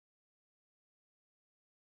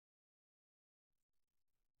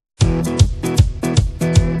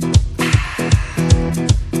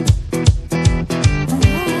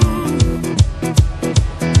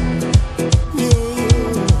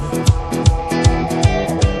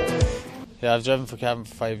Yeah, I've driven for Cavan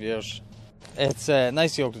for 5 years. It's a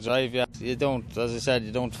nice yoke to drive, yeah. You don't, as I said,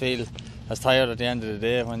 you don't feel as tired at the end of the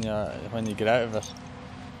day when you get out of it.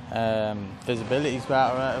 Visibility's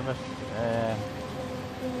better out of it.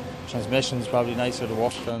 Transmission's probably nicer to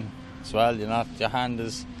work on as well. Your hand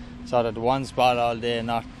is sort of the one spot all day,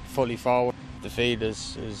 not fully forward. The feed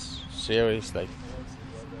is serious. Like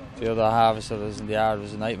the other harvester that was in the yard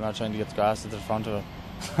was a nightmare trying to get the grass to the front of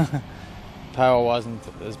it. Power wasn't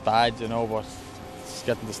as bad, but just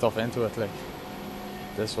getting the stuff into it. Like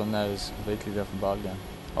this one now is a completely different ball game.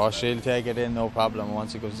 Or she'll take it in, no problem.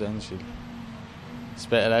 Once it goes in, she'll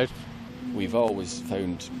spit it out. We've always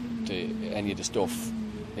found any of the stuff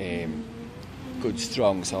good,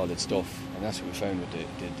 strong, solid stuff, and that's what we found with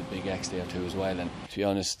the big X there too as well. And to be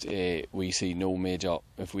honest, we see no major.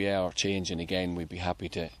 If we are changing again, we'd be happy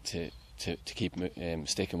to keep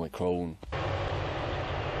sticking with Krone.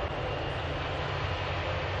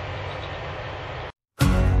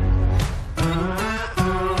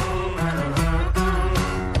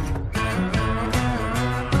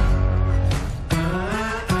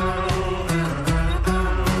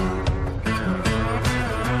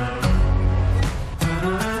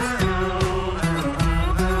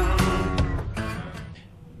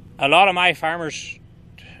 A lot of my farmers,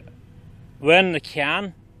 when they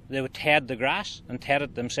can, they would ted the grass and ted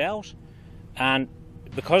it themselves. And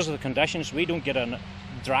because of the conditions, we don't get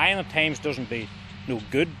drying at times doesn't be no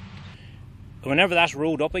good. Whenever that's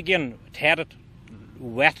rolled up again, tedded,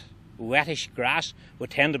 wettish grass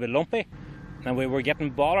would tend to be lumpy. And we were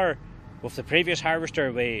getting bother with the previous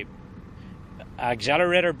harvester with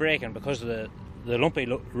accelerator braking because of the lumpy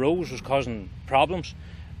rows was causing problems.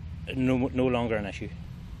 No longer an issue.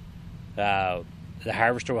 The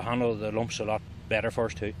harvester will handle the lumps a lot better for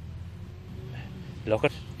us too. Look,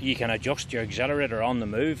 you can adjust your accelerator on the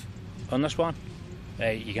move on this one.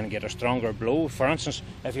 You can get a stronger blow. For instance,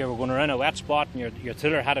 if you were going around a wet spot and your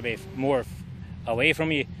tiller had to be more away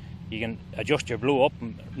from you, you can adjust your blow up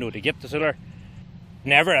to get the tiller.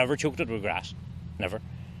 Never ever choked it with grass. Never.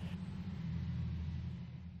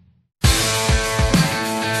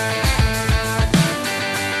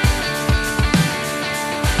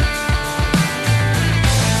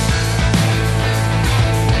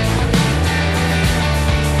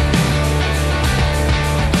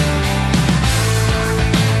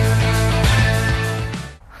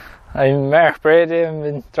 I'm Mark Brady. I've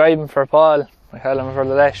been driving for Paul McAllen for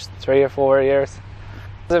the last 3 or 4 years.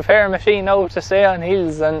 It's a fair machine now to stay on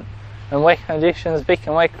hills and wet conditions, big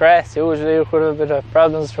and wet grass. Usually you could have a bit of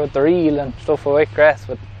problems with the reel and stuff with wet grass,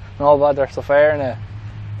 but no bother so far now.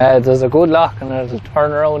 There's a good lock and it'll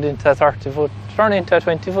turn around into 30 foot, turn into a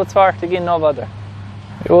 20 foot swart again, no bother.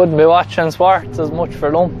 You wouldn't be watching swarts as much for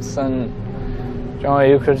lumps, and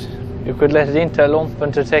you could let it into a lump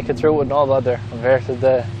and to take it through with no bother compared to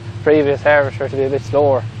the previous harvester to be a bit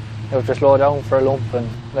slower. You have to slow down for a lump and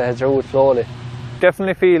let it through it slowly.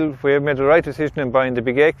 Definitely feel we have made the right decision in buying the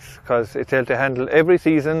Big X because it's able to handle every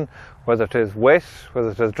season, whether it is wet,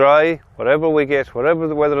 whether it is dry, whatever we get, whatever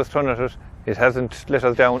the weather is thrown at it, it hasn't let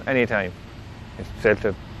us down any time. It's able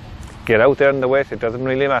to get out there in the wet, it doesn't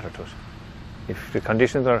really matter to it. If the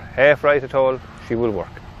conditions are half right at all, she will work.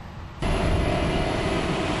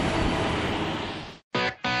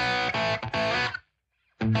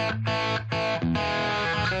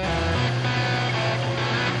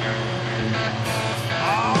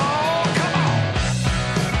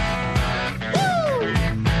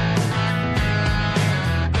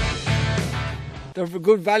 They're for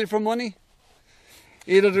good value for money.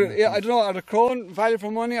 Either I don't know, are the Krone value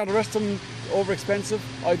for money, or the rest of them over expensive?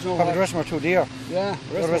 I don't know. Probably the rest of them are too dear. Yeah,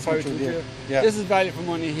 the rest of them are too dear. Yeah. This is value for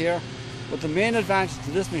money here, but the main advantage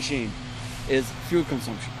to this machine is fuel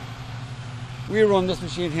consumption. We run this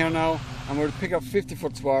machine here now, and we're to pick up 50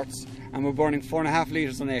 foot swarts, and we're burning 4.5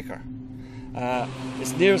 litres an acre.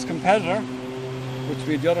 Its nearest competitor, which would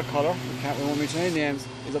be the other colour, we won't mention any names,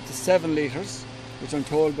 is up to 7 litres, which I'm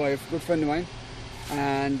told by a good friend of mine,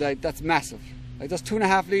 and that's massive. Like that's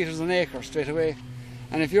 2.5 litres an acre straight away.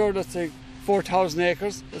 And if you're, let's say, 4,000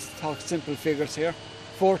 acres, let's talk simple figures here,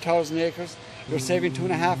 4,000 acres, you're saving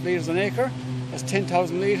 2.5 litres an acre, that's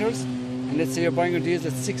 10,000 litres, and let's say you're buying your diesel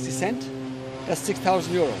at 60 cents, that's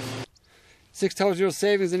 6,000 euros. 6,000 euros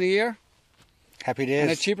savings in a year. Happy days.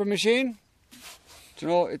 And a cheaper machine,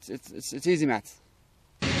 it's easy maths.